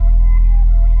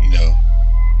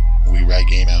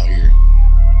game out here.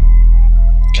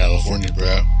 California,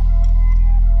 bro.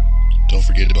 Don't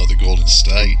forget about the Golden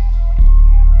State.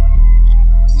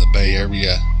 The Bay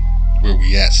Area, where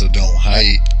we at, so don't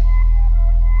hate.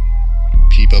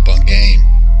 Keep up on game.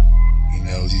 You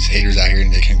know, these haters out here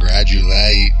and they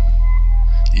congratulate.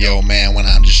 Yo, man, when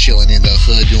I'm just chilling in the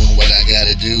hood doing what I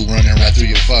gotta do, running right through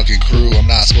your fucking crew, I'm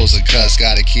not supposed to cuss,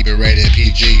 gotta keep it rated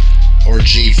PG or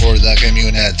G for the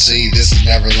community. This is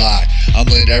never lie. I'm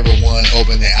letting everyone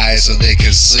open their eyes so they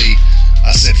can see.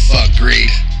 I said fuck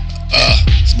greed.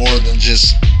 It's more than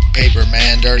just paper,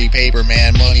 man, dirty paper,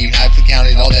 man, money. I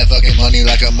counted all that fucking money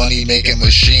like a money making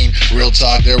machine. Real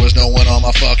talk, there was no one on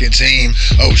my fucking team.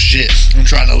 Oh shit, I'm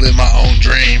trying to live my own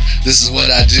dream. This is what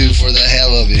I do for the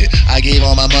hell of it. I gave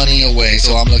all my money away,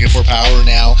 so I'm looking for power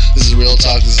now. This is real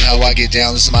talk, this is how I get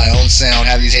down, this is my own sound.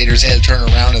 Have these haters head turn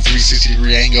around a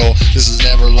 360-degree angle. This is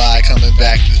never lie, coming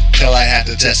back till I have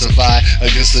to testify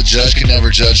against the judge, can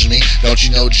never judge me. Don't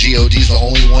you know G.O.D.'s the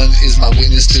only one is my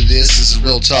witness to this? This is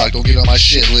real talk, don't get on my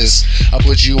shit list. I'll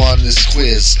put you on this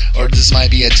quiz, or this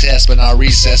might be a test, but not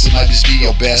recess. It might just be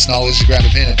your best knowledge. Grab a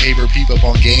pen and paper, peep up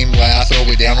on game while I throw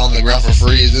it down on the ground for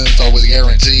free. Then it's always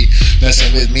guaranteed.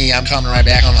 Messing with me, I'm coming right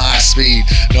back on high speed.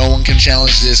 No one can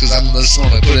challenge this, cause I'm just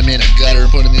gonna put him in a gutter and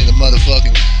put him in the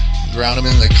motherfucking ground him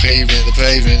in the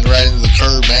pavement, right into the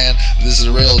curb, man. This is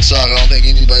real talk. I don't think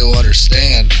anybody will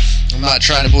understand. I'm not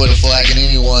trying to put a flag in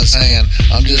anyone's hand.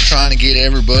 I'm just trying to get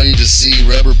everybody to see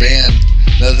rubber band.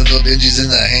 Nothing but Benji's in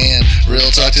the hand.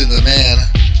 Real talk to the man.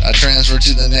 I transfer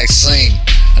to the next scene.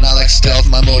 And I like stealth,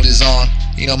 my mode is on.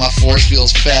 You know my force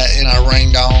feels fat and I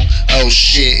rained on. Oh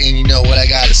shit, and you know what I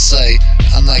gotta say.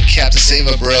 I'm like Captain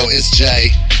Save-A bro, it's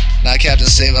Jay. Not Captain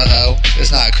Save-A-Ho,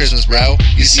 it's not Christmas bro.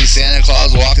 You see Santa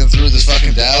Claus walking through this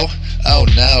fucking dough? Oh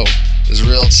no, it's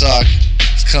real talk.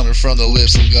 It's coming from the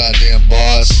lips of goddamn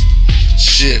boss.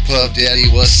 Shit, Puff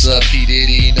Daddy, what's up, P.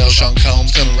 Diddy? You know Sean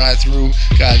Combs coming right through.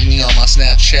 Got me on my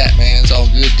Snapchat, man, it's all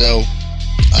good though.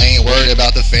 I ain't worried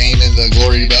about the fame and the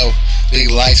glory though. Big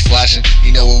lights flashing,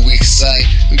 you know what we say.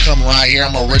 We come right here,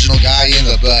 I'm original guy in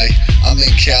the bay. I'm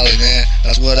in Cali, man,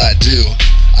 that's what I do.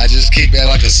 I just kick back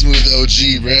like a smooth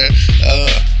OG, bruh.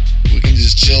 We can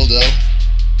just chill though.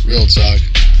 Real talk.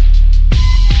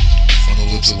 From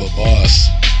the lips of a boss.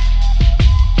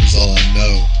 That's all I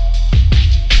know.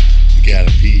 You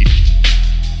gotta